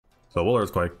So we'll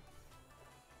Earthquake.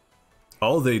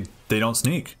 Oh, they don't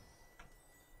sneak.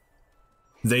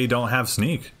 They don't have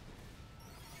sneak.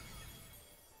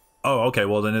 Oh, okay,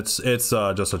 well then it's just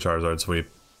a Charizard sweep.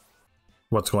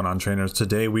 What's going on, trainers?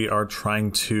 Today we are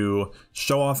trying to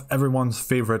show off everyone's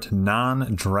favorite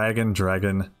non-dragon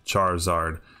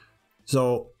Charizard.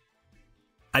 So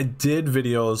I did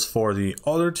videos for the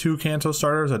other two Kanto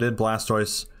starters. I did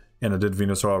Blastoise and I did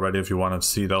Venusaur already. If you want to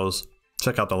see those,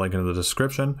 check out the link in the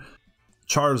description.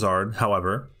 Charizard,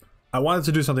 however, I wanted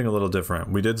to do something a little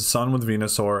different. We did Sun with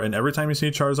Venusaur, and every time you see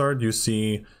Charizard, you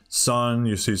see Sun,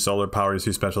 you see Solar Power, you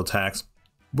see Special Attacks.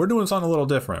 We're doing something a little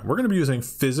different. We're going to be using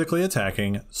physically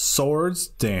attacking Swords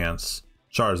Dance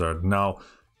Charizard. Now,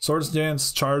 Swords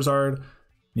Dance Charizard,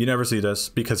 you never see this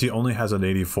because he only has an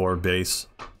 84 base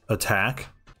attack.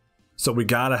 So we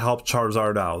got to help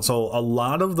Charizard out. So a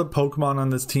lot of the Pokemon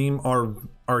on this team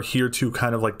are here to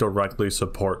kind of like directly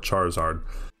support Charizard.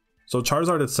 So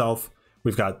Charizard itself,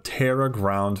 we've got Terra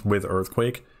Ground with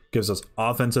Earthquake. Gives us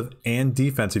offensive and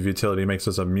defensive utility. Makes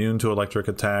us immune to electric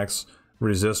attacks.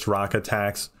 Resist rock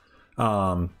attacks,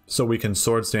 so we can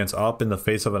Swords Dance up in the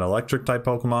face of an electric type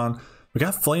Pokemon. We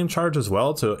got Flame Charge as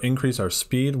well to increase our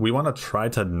speed. We want to try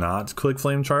to not click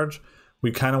Flame Charge.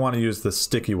 We kind of want to use the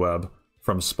Sticky Web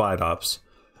from Spide Ups,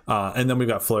 and then we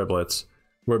got Flare Blitz.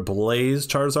 We're Blaze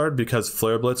Charizard because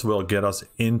Flare Blitz will get us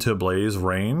into Blaze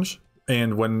range,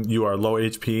 and when you are low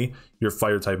HP, your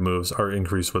Fire type moves are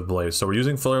increased with Blaze. So we're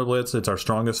using Flare Blitz. It's our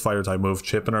strongest Fire type move,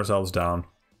 chipping ourselves down.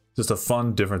 Just a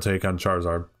fun, different take on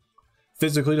Charizard.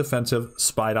 Physically defensive,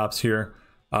 Spide Ops here.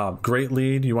 Great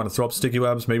lead. You want to throw up Sticky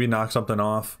Webs, maybe knock something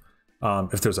off.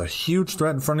 If there's a huge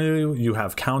threat in front of you, you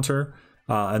have Counter.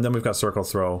 And then we've got Circle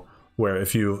Throw, where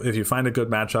if you find a good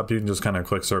matchup, you can just kind of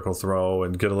click Circle Throw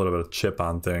and get a little bit of chip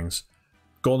on things.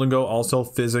 Golden Go, also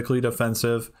physically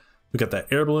defensive. We got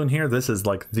that Air Balloon here. This is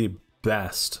like the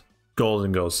best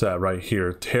Golden Go set right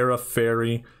here. Terra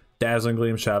Fairy, Dazzling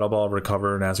Gleam, Shadow Ball,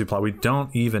 Recover, Nasty Plot. We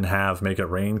don't even have Make It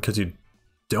Rain because you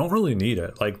don't really need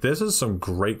it. Like, this is some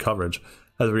great coverage,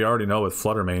 as we already know with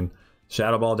Flutter Mane.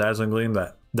 Shadow Ball, Dazzling Gleam,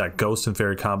 that Ghost and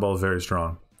Fairy combo is very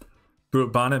strong.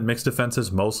 Brute Bonnet, mixed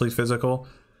defenses, mostly physical.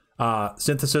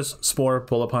 Synthesis, Spore,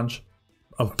 Bullet Punch,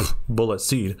 Bullet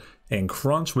Seed, and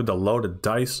Crunch with the loaded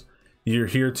dice. You're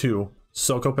here to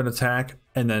soak up an attack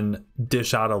and then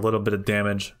dish out a little bit of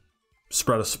damage,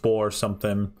 spread a Spore,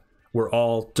 something. We're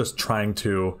all just trying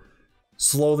to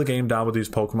slow the game down with these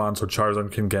Pokemon so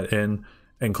Charizard can get in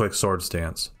and click Swords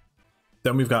Dance.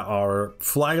 Then we've got our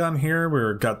Flygon here.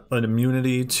 We've got an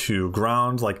immunity to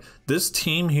ground. Like, this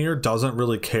team here doesn't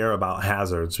really care about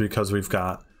hazards because we've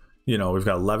got, we've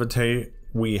got Levitate.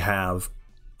 We have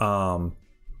our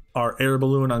Air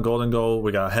Balloon on Golden Go.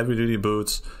 We got Heavy Duty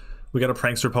Boots. We got a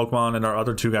Prankster Pokemon, and our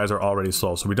other two guys are already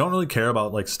slow. So we don't really care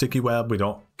about like Sticky Web. We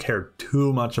don't care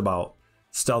too much about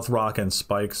Stealth Rock and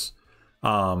Spikes.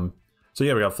 So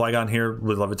yeah, we got Flygon here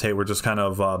with Levitate. We're just kind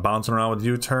of bouncing around with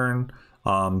U-Turn.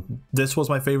 This was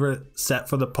my favorite set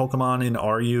for the Pokemon in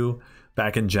RU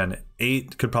back in Gen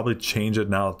 8. Could probably change it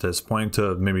now at this point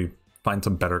to maybe find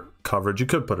some better coverage. You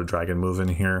could put a Dragon move in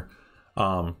here,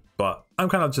 but I'm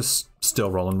kind of just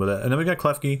still rolling with it. And then we got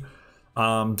Klefki,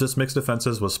 just mixed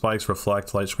defenses with Spikes,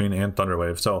 Reflect, Light Screen, and Thunder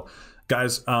Wave. So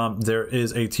guys, there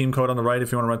is a team code on the right.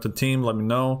 If you want to rent the team, let me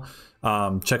know.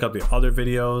 Check out the other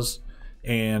videos,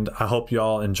 and I hope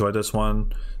y'all enjoy this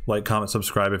one. Like, comment,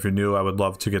 subscribe if you're new. I would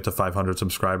love to get to 500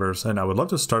 subscribers, and I would love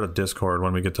to start a Discord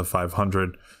when we get to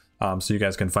 500, so you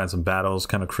guys can find some battles,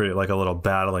 kind of create like a little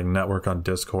battling network on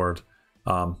Discord.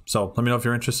 So let me know if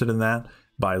you're interested in that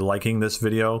by liking this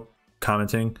video,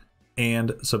 commenting,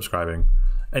 and subscribing.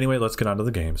 Anyway, let's get on to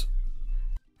the games.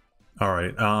 All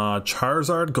right,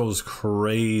 Charizard goes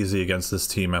crazy against this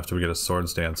team after we get a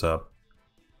Swords Dance up.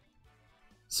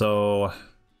 So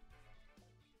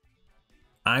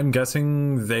I'm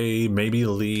guessing they maybe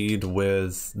lead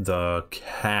with the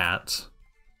Cat.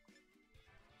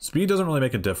 Speed doesn't really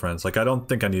make a difference. Like, I don't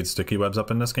think I need Sticky Webs up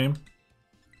in this game.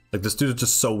 Like, this dude is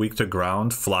just so weak to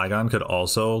ground. Flygon could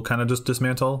also kind of just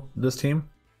dismantle this team.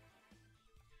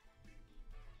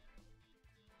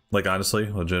 Like, honestly,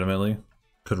 legitimately,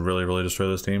 could really destroy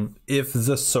this team. If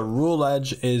the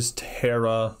Ceruledge is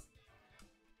Terra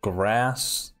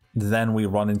Grass, then we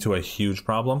run into a huge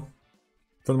problem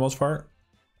for the most part.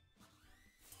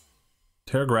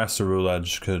 Terra Grass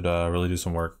Ceruledge could really do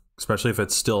some work, especially if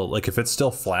it's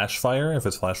still Flash Fire. If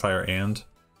it's Flash Fire and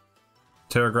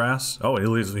Terra Grass. Oh,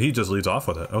 he just leads off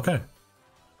with it. Okay.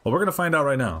 Well, we're gonna find out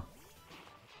right now.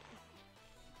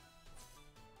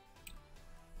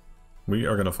 We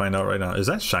are gonna find out right now. Is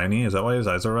that shiny? Is that why his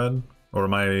eyes are red? Or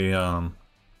am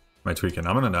I tweaking?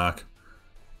 I'm gonna knock.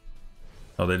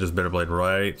 Oh, they just Bitter Blade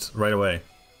right away.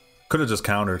 Could have just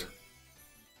countered.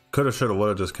 Could have, should have, would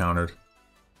have just countered.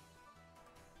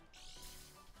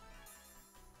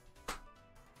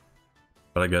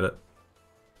 But I get it.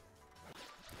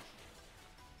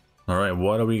 Alright,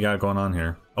 what do we got going on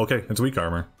here? Okay, it's weak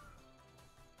armor.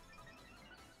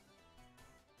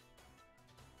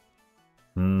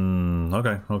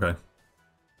 Okay, okay.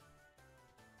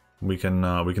 We can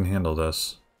handle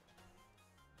this.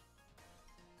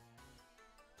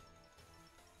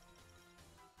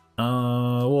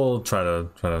 We'll try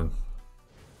to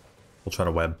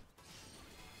web.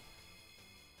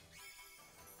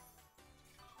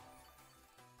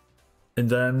 And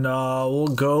then we'll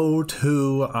go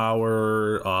to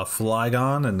our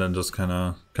Flygon and then just kind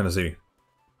of see.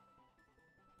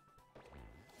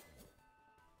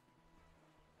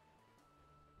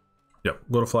 Yep,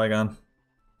 go to Flygon.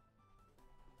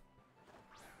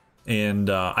 And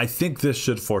I think this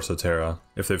should force a Terra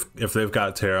if they've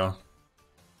got Terra.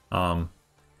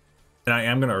 And I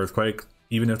am gonna Earthquake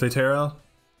even if they Terra,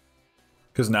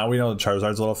 because now we know the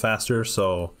Charizard's a little faster,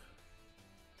 so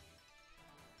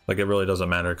like it really doesn't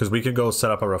matter because we could go set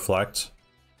up a Reflect.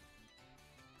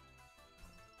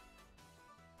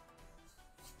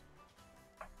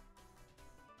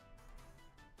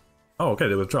 Oh, okay,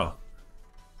 they withdraw.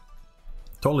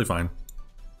 Totally fine.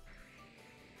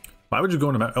 Why would you go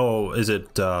into... Oh, is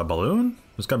it Balloon?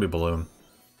 It's gotta be Balloon.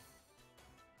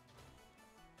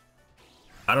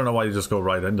 I don't know why you just go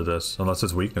right into this, unless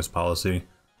it's weakness policy.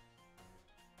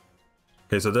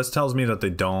 Okay, so this tells me that they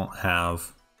don't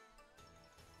have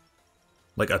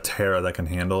like a Terra that can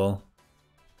handle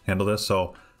this.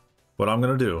 So what I'm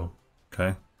gonna do,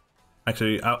 okay?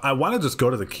 Actually, I want to just go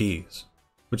to the keys,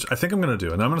 which I think I'm gonna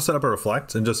do, and then I'm gonna set up a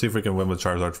Reflect and just see if we can win with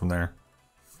Charizard from there.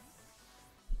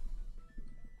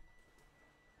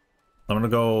 I'm gonna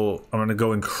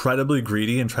go incredibly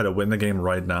greedy and try to win the game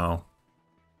right now.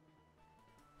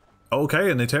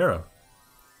 Okay, and they Terra.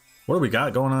 What do we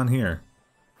got going on here?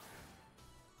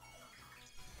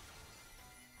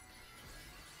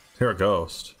 Terra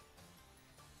Ghost.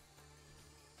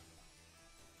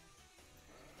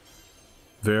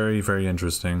 Very, very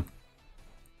interesting.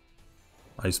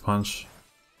 Ice Punch.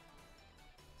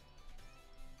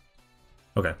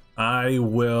 Okay, I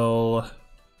will...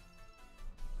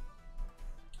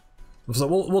 So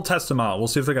we'll test them out. We'll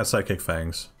see if they got Psychic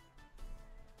Fangs.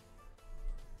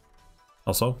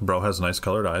 Also, bro has nice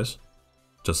colored eyes,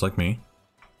 just like me.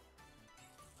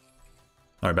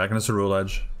 Alright, back into Rule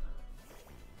Edge.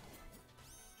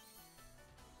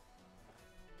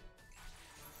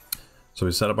 So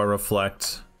we set up our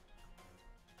Reflect.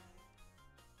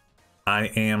 I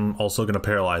am also going to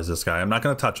paralyze this guy. I'm not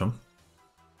going to touch him.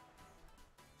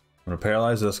 I'm going to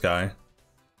paralyze this guy.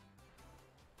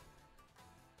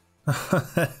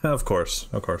 Of course,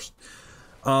 of course.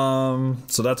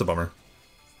 So that's a bummer.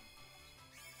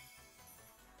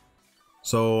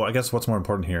 So I guess what's more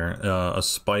important here? A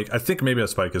Spike. I think maybe a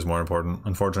Spike is more important,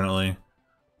 unfortunately.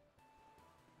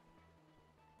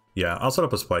 Yeah, I'll set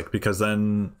up a Spike because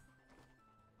then...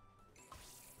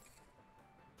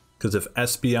 Because if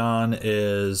Espeon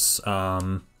is...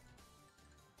 Man,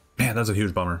 that's a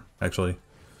huge bummer, actually.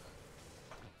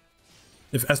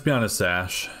 If Espeon is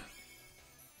Sash,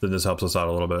 then this helps us out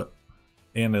a little bit.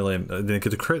 And they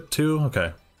get the crit too?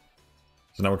 Okay.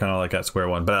 So now we're kind of like at square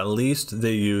one, but at least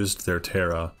they used their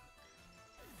Terra.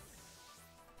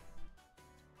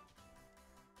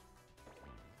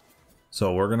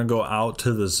 So we're gonna go out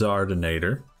to the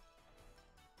Zardinator.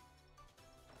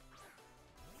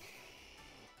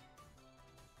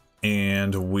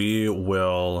 And we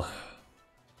will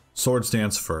Swords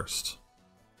Dance first.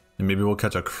 And maybe we'll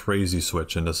catch a crazy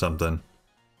switch into something.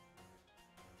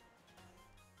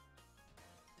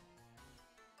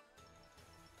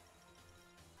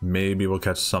 Maybe we'll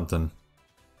catch something.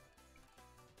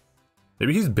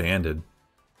 Maybe he's banded.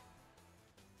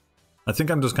 I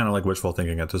think I'm just kind of like wishful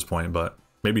thinking at this point, but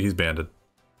maybe he's banded.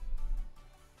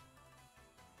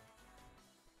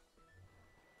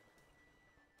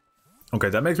 Okay,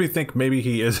 that makes me think maybe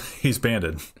he's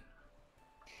banded.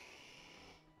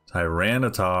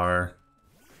 Tyranitar.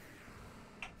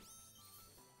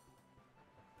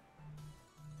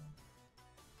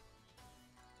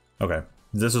 Okay.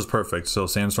 This is perfect. So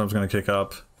Sandstorm's gonna kick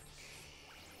up.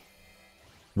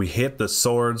 We hit the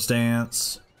Swords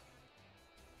Dance.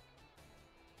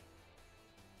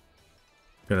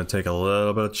 Gonna take a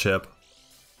little bit of chip.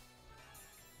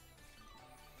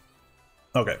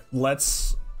 Okay,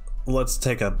 let's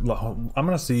take a... I'm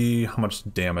gonna see how much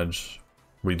damage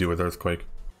we do with Earthquake.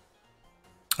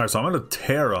 Alright, so I'm gonna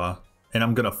Terra, and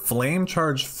I'm gonna Flame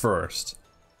Charge first,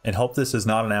 and hope this is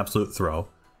not an absolute throw.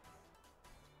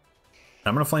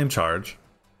 I'm gonna flame charge.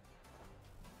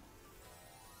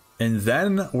 And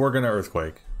then we're gonna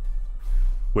earthquake,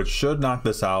 which should knock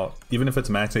this out, even if it's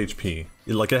max HP.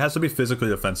 Like, it has to be physically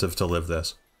defensive to live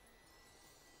this.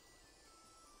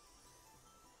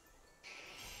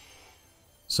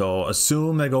 So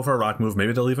assume they go for a rock move.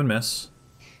 Maybe they'll even miss.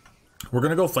 We're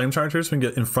gonna go flame charge here so we can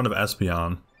get in front of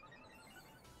Espeon.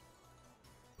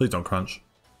 Please don't crunch.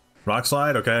 Rock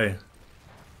slide, okay.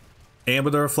 And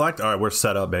with the reflect, alright, we're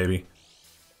set up, baby.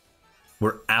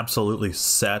 We're absolutely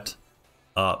set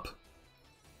up.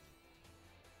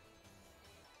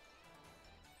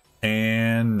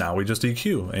 And now we just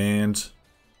EQ and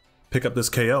pick up this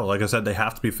KO. Like I said, they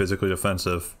have to be physically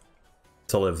defensive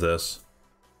to live this.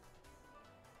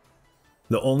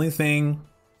 The only thing...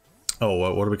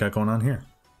 Oh, what do we got going on here?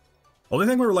 Only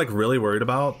thing we're like really worried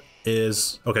about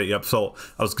is... Okay, yep, so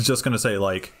I was just gonna say,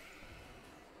 like,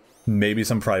 maybe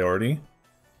some priority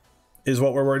is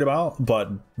what we're worried about, but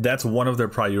that's one of their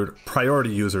priority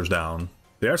users down.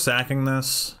 They are sacking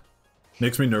this.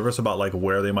 Makes me nervous about like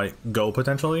where they might go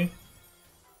potentially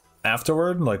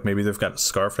afterward. Like maybe they've got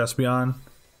Scarf Espeon.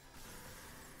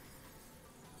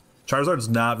 Charizard's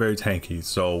not very tanky,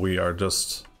 so we're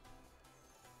just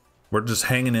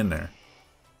hanging in there.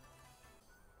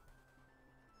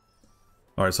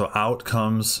 Alright, so out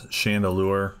comes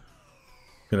Chandelure.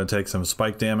 Gonna take some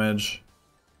spike damage.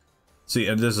 See,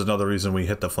 and this is another reason we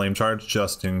hit the flame charge,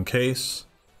 just in case.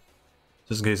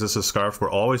 Just in case this is Scarf. We're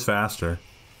always faster.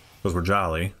 Because we're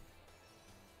jolly.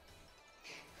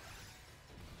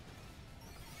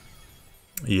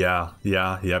 Yeah,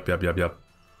 yep.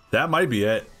 That might be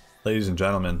it, ladies and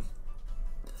gentlemen.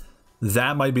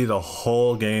 That might be the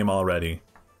whole game already.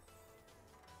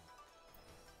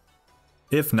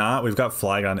 If not, we've got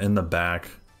Flygon in the back.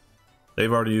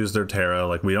 They've already used their Terra,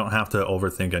 like we don't have to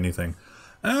overthink anything.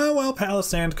 Oh, well,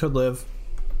 Palisand could live.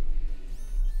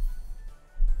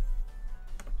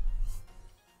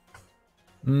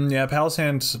 Yeah,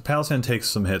 Palisand takes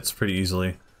some hits pretty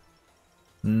easily.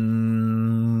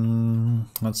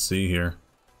 Let's see here.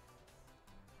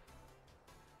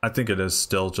 I think it is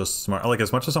still just smart. Like,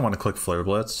 as much as I want to click Flare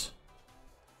Blitz,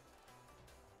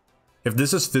 if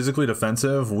this is physically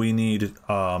defensive, we need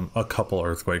a couple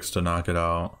Earthquakes to knock it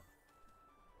out.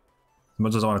 As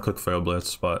much as I want to click Flare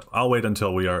Blitz, but I'll wait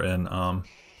until we are in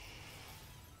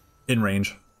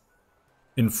range,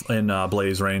 in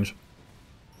Blaze range.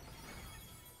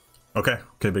 Okay,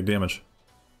 big damage.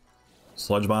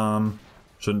 Sludge Bomb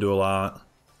shouldn't do a lot.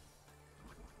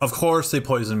 Of course they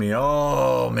poisoned me.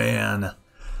 Oh man,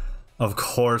 of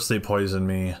course they poisoned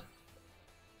me.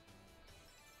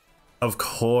 Of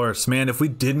course, man. If we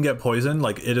didn't get poisoned,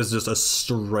 like, it is just a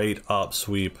straight up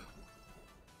sweep.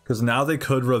 Because now they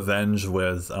could revenge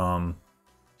with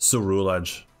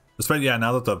Cerulege. Especially, yeah,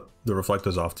 now that the reflect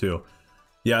is off too.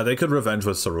 Yeah, they could revenge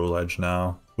with Cerulege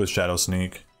now with Shadow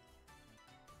Sneak.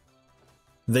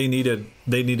 They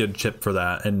needed Chip for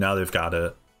that, and now they've got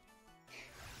it.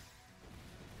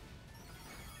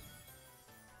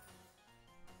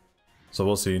 So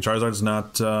we'll see. Charizard's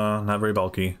not very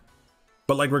bulky,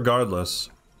 but like regardless,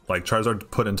 like Charizard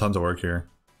put in tons of work here.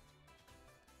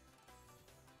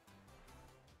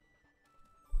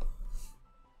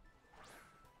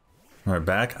 All right,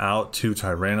 back out to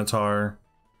Tyranitar.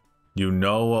 You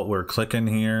know what we're clicking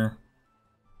here.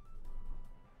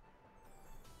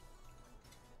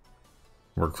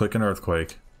 We're clicking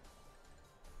Earthquake.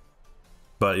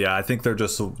 But yeah, I think they're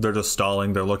just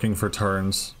stalling. They're looking for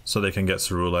turns so they can get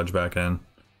Cerulege back in.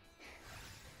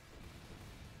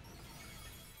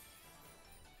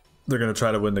 They're gonna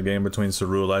try to win the game between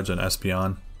Cerulege and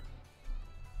Espeon.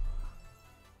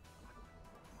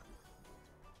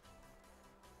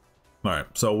 Alright,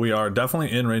 so we are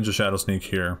definitely in range of Shadow Sneak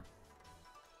here.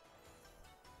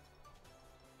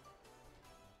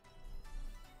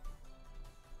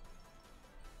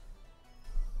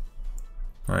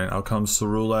 Alright, out comes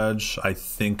Cerulege. I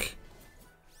think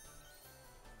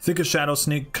a Shadow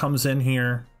Sneak comes in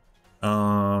here.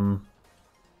 Shadow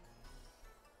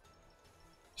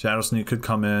Sneak could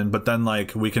come in, but then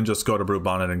like we can just go to Brute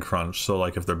Bonnet and Crunch. So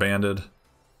like if they're banded,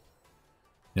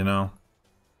 you know?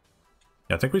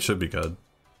 Yeah, I think we should be good.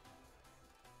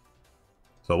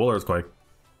 So we'll Earthquake.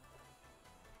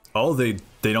 Oh, they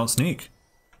don't sneak.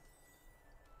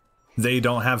 They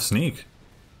don't have sneak.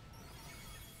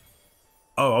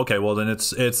 Oh, okay, well then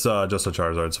it's just a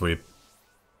Charizard sweep.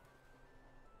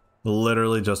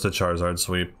 Literally just a Charizard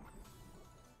sweep.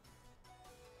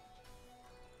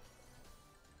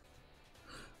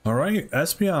 Alright,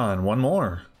 Espeon, one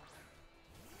more.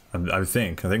 I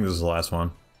think this is the last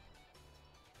one.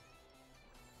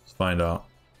 Let's find out.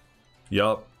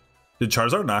 Yup. Did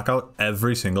Charizard knock out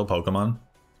every single Pokemon?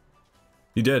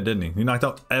 He did, didn't he? He knocked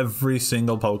out every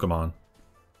single Pokemon.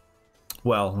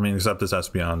 Well, I mean, except this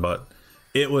Espeon, but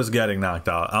it was getting knocked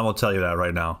out. I'm gonna tell you that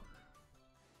right now.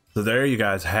 So there you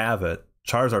guys have it.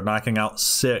 Charizard knocking out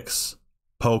 6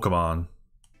 Pokemon.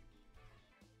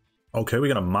 Okay, we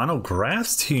got a mono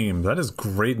grass team. That is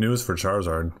great news for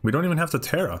Charizard. We don't even have to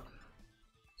Terra.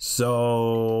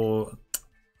 So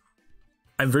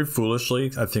I'm very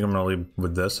foolishly, I think I'm gonna leave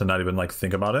with this and not even like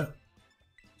think about it.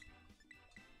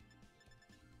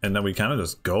 And then we kind of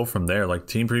just go from there. Like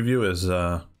team preview is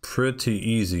pretty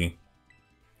easy.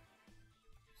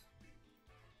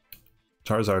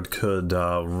 Charizard could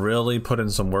really put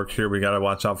in some work here. We gotta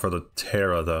watch out for the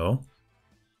Terra though.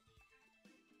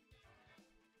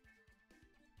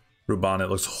 Ruban, it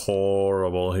looks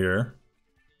horrible here.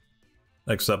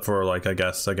 Except for like, I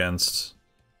guess against,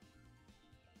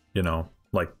 you know,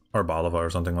 like Arboliva or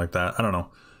something like that. I don't know.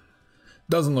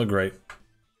 Doesn't look great.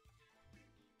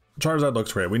 Charizard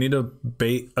looks great. We need to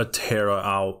bait a Terra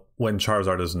out when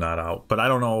Charizard is not out. But I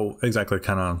don't know exactly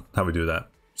kind of how we do that.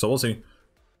 So we'll see.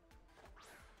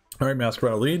 Alright,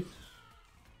 Masquerade lead.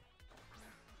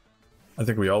 I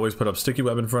think we always put up Sticky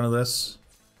Web in front of this.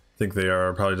 I think they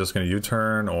are probably just going to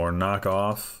U-turn or knock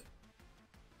off.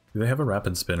 Do they have a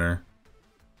Rapid Spinner?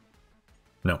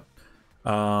 No.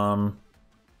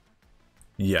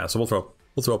 Yeah, so we'll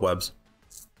throw up webs.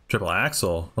 Triple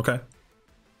Axle. Okay.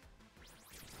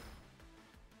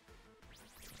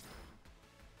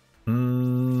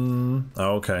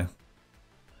 Okay.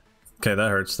 Okay, that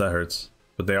hurts. That hurts.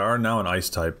 But they are now an Ice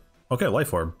type. Okay,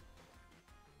 Life Orb.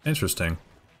 Interesting.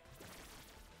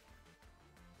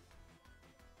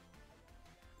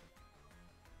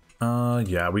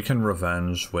 Yeah, we can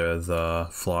Revenge with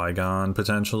Flygon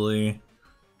potentially.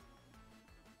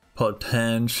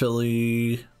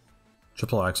 Potentially.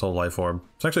 Triple Axle, Life Orb.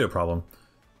 It's actually a problem.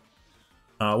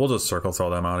 We'll just Circle Throw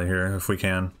them out of here if we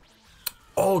can.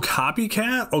 Oh,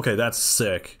 Copycat? Okay, that's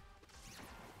sick.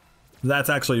 That's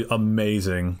actually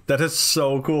amazing. That is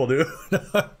so cool, dude.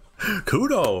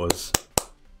 Kudos.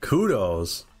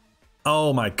 Kudos.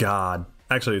 Oh my god.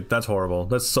 Actually, that's horrible.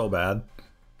 That's so bad.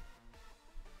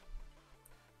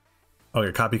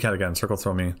 Okay, Copycat again. Circle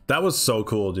Throw me. That was so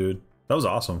cool, dude. That was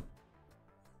awesome.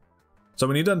 So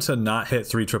we need them to not hit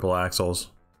 3 triple axles.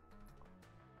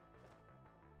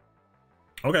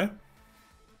 Okay.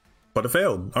 But it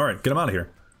failed. Alright, get him out of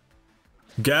here.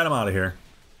 Get him out of here.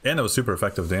 And it was super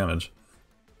effective damage.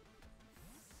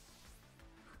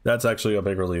 That's actually a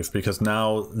big relief, because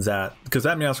now that... Because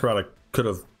that Meowscarada could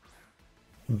have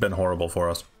been horrible for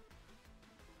us.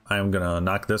 I am gonna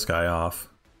knock this guy off.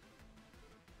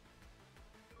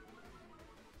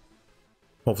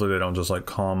 Hopefully they don't just like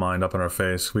Calm Mind up in our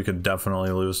face. We could definitely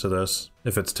lose to this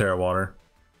if it's Terra Water.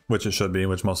 Which it should be,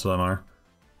 which most of them are.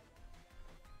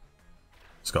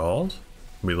 Scald?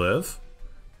 We live?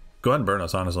 Go ahead and burn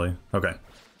us, honestly. Okay.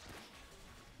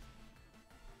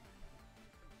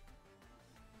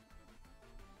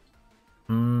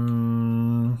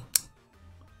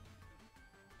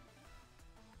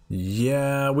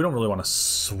 Yeah, we don't really want to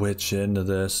switch into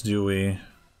this, do we?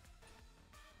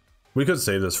 We could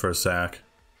save this for a sack.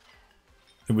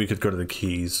 And we could go to the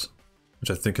keys,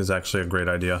 which I think is actually a great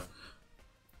idea.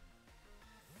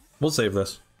 We'll save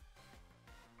this.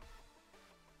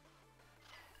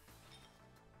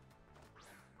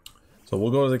 So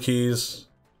we'll go to the keys.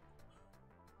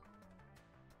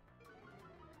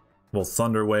 We'll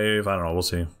Thunder Wave. I don't know. We'll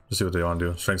see. We'll see what they want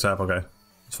to do. Strength Sap. Okay.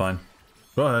 It's fine.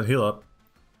 Go ahead. Heal up.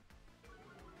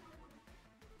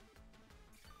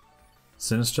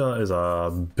 Sinistra is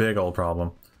a big old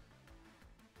problem.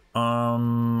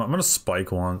 I'm gonna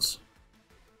Spike once.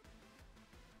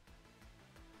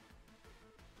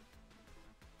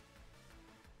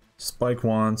 Spike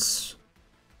once.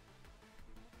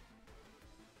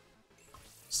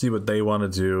 See what they want to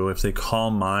do. If they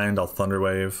Calm Mind, I'll Thunder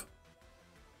Wave.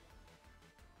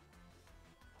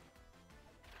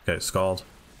 Okay, Scald.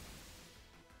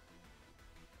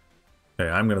 Okay,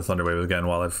 I'm gonna Thunder Wave again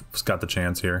while I've got the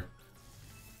chance here.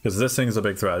 Because this thing is a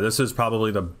big threat. This is probably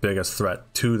the biggest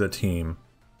threat to the team.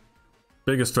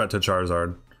 Biggest threat to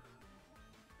Charizard.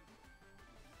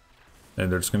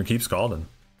 And they're just gonna keep Scalding.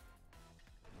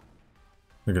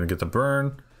 They're gonna get the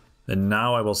burn. And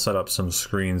now I will set up some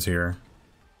screens here.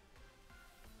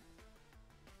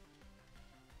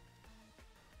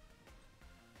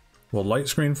 We'll Light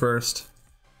Screen first.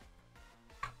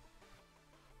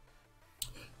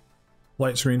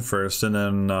 Light Screen first, and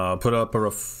then put up a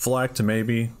Reflect,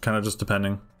 maybe, kind of just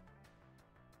depending.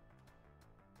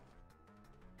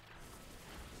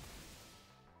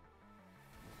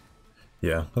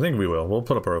 Yeah, I think we will. We'll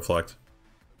put up a reflect.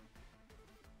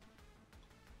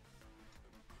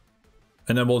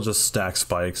 And then we'll just stack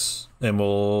spikes. And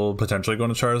we'll potentially go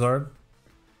into Charizard.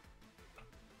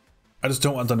 I just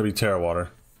don't want them to be Terra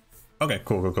Water. Okay,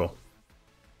 cool.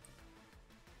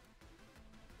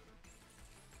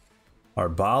 Our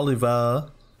Bolivar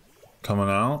coming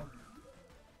out.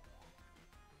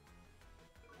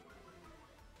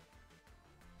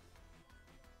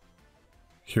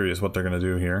 Curious what they're gonna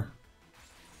do here.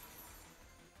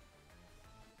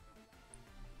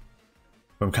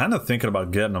 I'm kind of thinking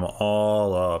about getting them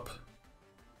all up.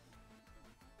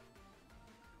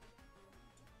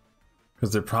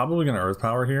 Because they're probably gonna Earth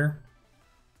Power here.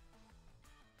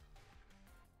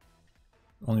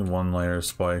 Only one layer of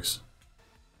spikes.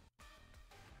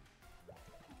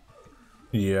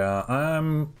 Yeah,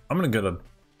 I'm gonna get a...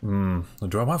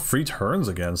 do I want free turns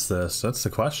against this? That's the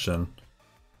question.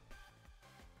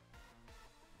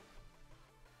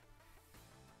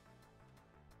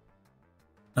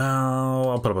 Oh,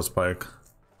 I'll put up a spike.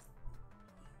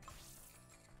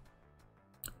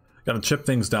 Gotta chip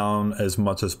things down as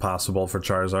much as possible for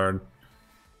Charizard.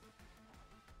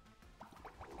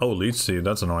 Oh, Leech Seed,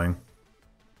 that's annoying.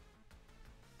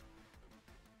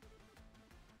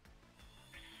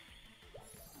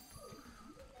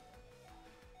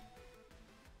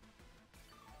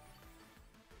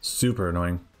 Super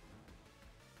annoying.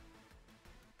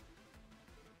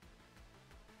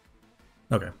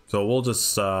 Okay, so we'll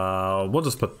just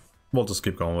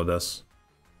keep going with this.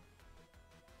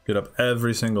 Get up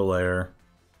every single layer.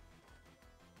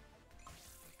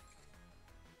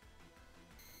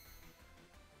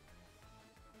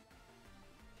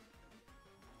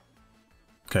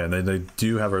 Okay, they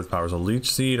do have Earth Power. So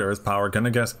Leech Seed, Earth Power,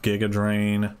 gonna guess Giga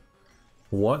Drain.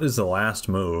 What is the last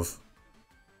move?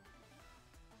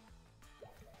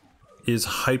 Is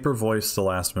Hyper Voice the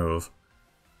last move?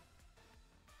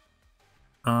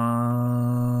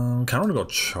 Kind of want to go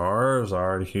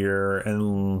Charizard here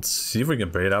and see if we can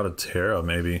bait out a Terra,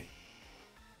 maybe.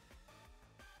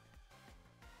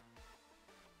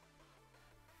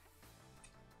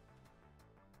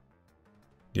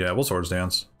 Yeah, we'll Swords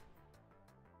Dance.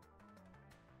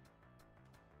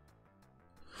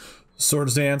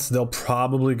 Swords Dance, they'll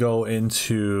probably go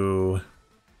into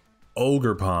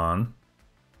Ogerpon,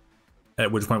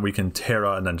 at which point we can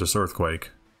Terra and then just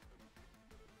Earthquake.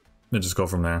 And just go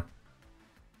from there.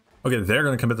 Okay, they're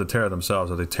going to commit to Terra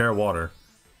themselves. Are they Terra Water?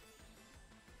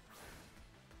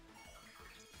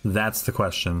 That's the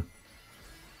question.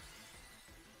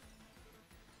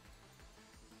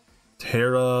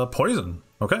 Terra Poison.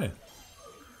 Okay.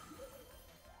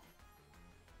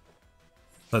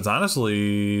 That's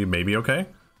honestly maybe okay.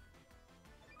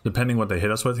 Depending what they hit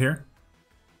us with here.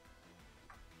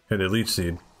 Okay, they Leech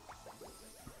Seed.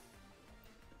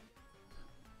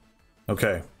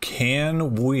 Okay,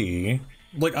 can we...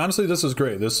 Like, honestly, this is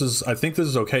great. I think this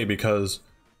is okay because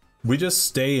we just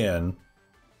stay in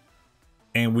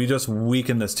and we just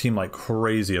weaken this team like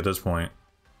crazy at this point.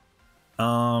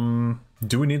 Do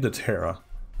we need the Terra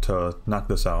to knock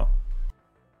this out?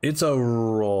 It's a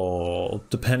roll,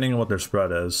 depending on what their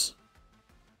spread is.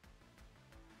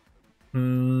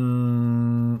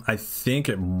 I think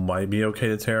it might be okay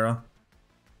to Terra,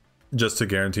 just to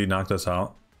guarantee knock this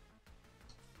out.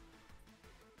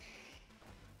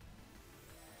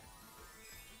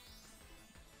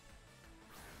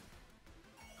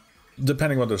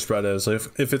 Depending what their spread is.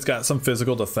 If it's got some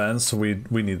physical defense, we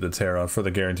need the Terra for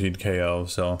the guaranteed KO,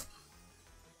 so.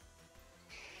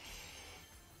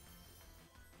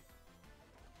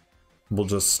 We'll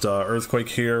just Earthquake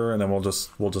here, and then we'll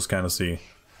just kind of see.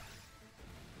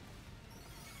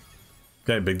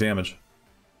 Okay, big damage.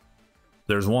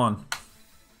 There's one.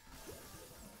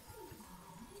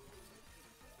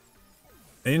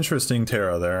 Interesting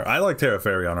Terra there. I like Terra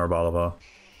Fairy on our Balava.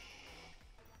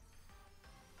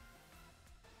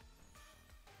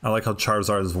 I like how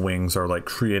Charizard's wings are like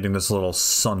creating this little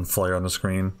sun flare on the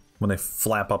screen when they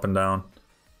flap up and down.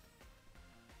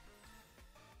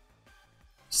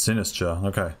 Sinistra,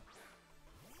 okay.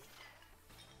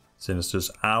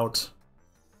 Sinistra's out.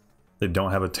 They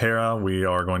don't have a Terra. We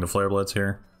are going to Flare Blitz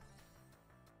here.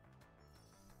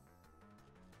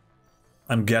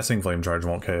 I'm guessing Flame Charge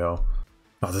won't KO.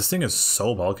 Oh, this thing is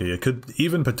so bulky. It could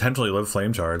even potentially live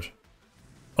Flame Charge.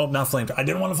 Oh, not Flame Charge. I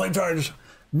didn't want to Flame Charge.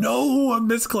 No, I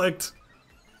misclicked.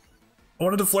 I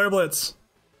wanted to Flare Blitz.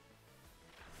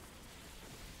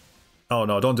 Oh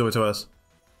no, don't do it to us.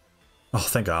 Oh,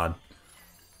 thank God.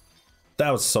 That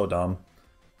was so dumb.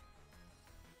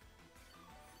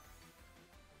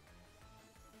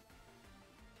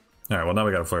 Alright, well now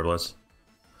we got a Flare Blitz.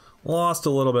 Lost a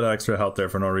little bit of extra health there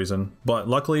for no reason. But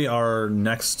luckily our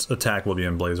next attack will be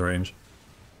in blaze range.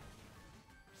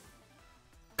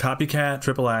 Copycat,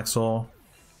 triple axle.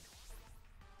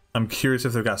 I'm curious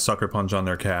if they've got Sucker Punch on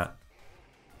their cat.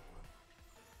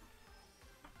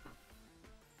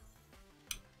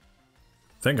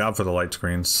 Thank God for the light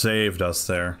screen. Saved us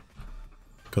there.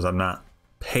 Because I'm not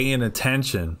paying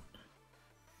attention.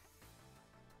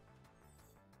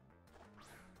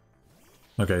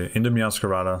 Okay, into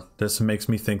Meowscarada. This makes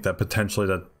me think that potentially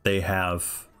that they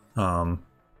have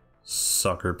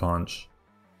Sucker Punch.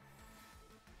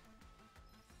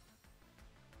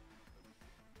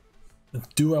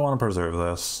 Do I want to preserve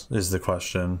this, is the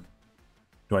question.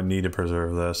 Do I need to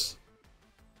preserve this?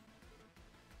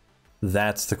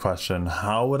 That's the question.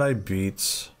 How would I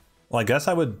beat... Well, I guess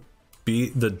I would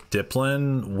beat the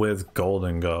Diplin with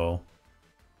Golden Go.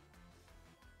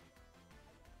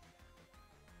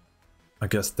 I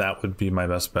guess that would be my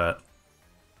best bet.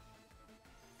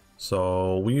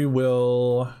 So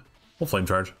we'll Flame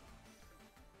Charge.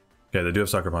 Okay, they do have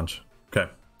Sucker Punch.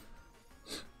 Okay.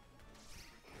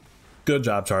 Good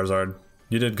job, Charizard.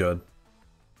 You did good.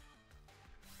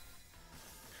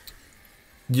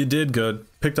 You did good.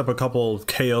 Picked up a couple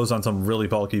KOs on some really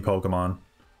bulky Pokemon.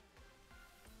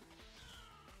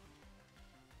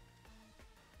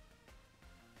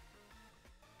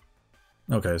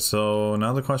 Okay, so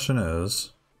now the question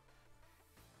is,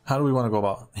 how do we want to go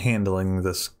about handling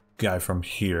this guy from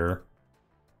here?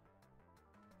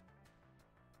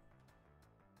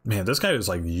 Man, this guy is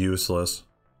like useless.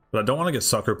 But I don't want to get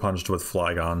Sucker Punched with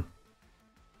Flygon.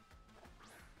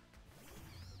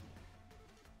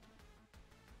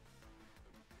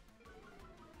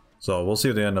 So we'll see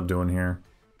what they end up doing here.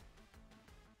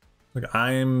 Like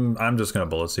I'm just gonna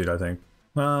Bullet Seed, I think.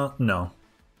 No.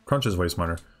 Crunch is way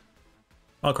smarter.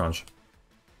 I'll Crunch.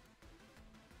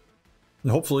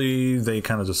 Hopefully they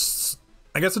kind of just...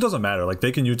 I guess it doesn't matter. Like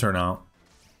they can U-turn out.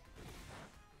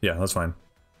 Yeah, that's fine.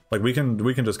 Like we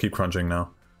can just keep crunching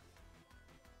now.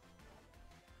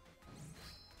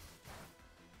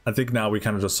 I think now we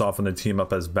kind of just soften the team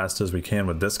up as best as we can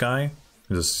with this guy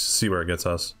and just see where it gets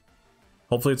us.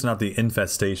 Hopefully it's not the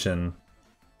Infestation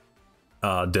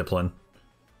Diplin.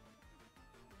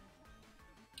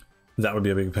 That would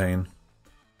be a big pain.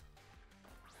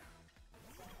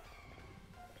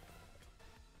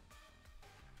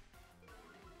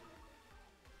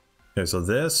 Okay, so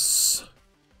this...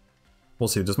 We'll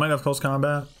see. This might have close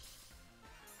combat.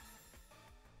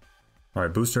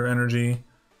 Alright, booster energy.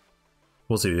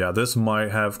 We'll see. Yeah, this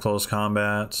might have close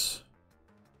combat.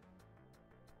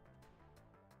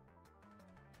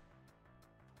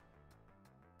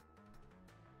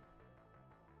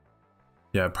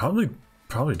 Yeah, it probably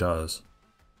does.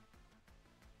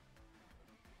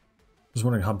 Just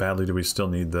wondering how badly do we still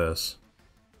need this?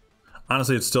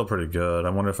 Honestly, it's still pretty good. I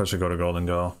wonder if I should go to Golden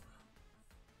Go.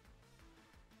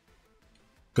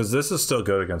 Because this is still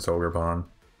good against Ogerpon.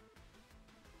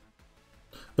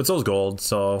 But so's Gold,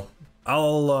 so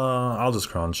I'll just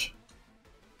Crunch.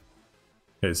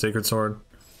 Okay, Sacred Sword.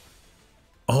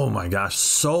 Oh my gosh,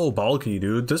 so bulky,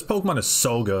 dude. This Pokemon is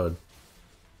so good.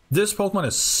 This Pokemon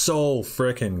is so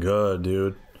freaking good,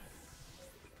 dude.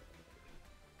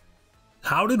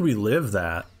 How did we live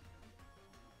that?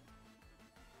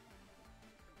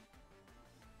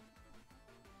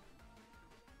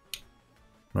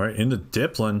 Alright, into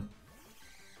Diplin.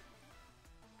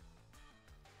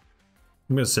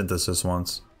 I'm gonna Synthesis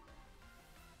once.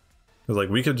 Cause like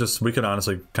we could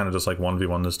honestly kind of just like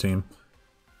 1v1 this team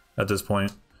at this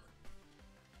point.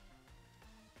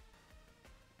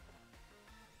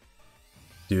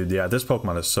 Dude, yeah, this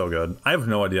Pokemon is so good. I have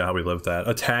no idea how we lived that.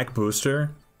 Attack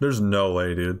booster? There's no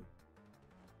way, dude.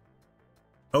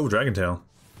 Oh, Dragon Tail.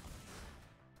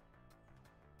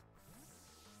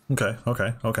 Okay.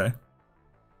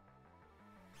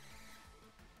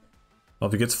 Well,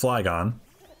 if he gets Flygon.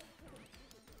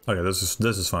 Okay, this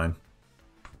is fine.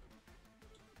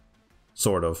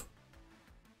 Sort of.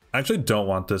 I actually don't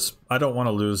want this. I don't want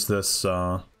to lose this.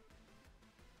 Well,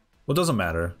 it doesn't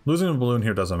matter. Losing a balloon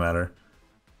here doesn't matter.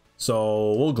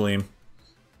 So we'll Gleam.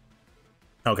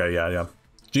 Okay, yeah.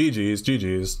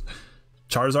 GG's.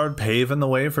 Charizard paving the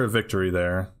way for victory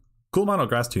there. Cool Mono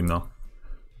Grass team though.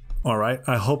 Alright,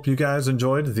 I hope you guys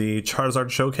enjoyed the Charizard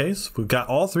showcase. We've got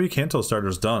all 3 Kanto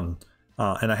starters done.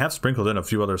 And I have sprinkled in a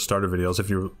few other starter videos. If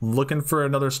you're looking for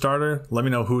another starter, let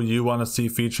me know who you want to see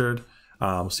featured.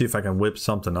 See if I can whip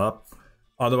something up.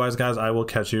 Otherwise, guys, I will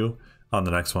catch you on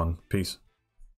the next one. Peace.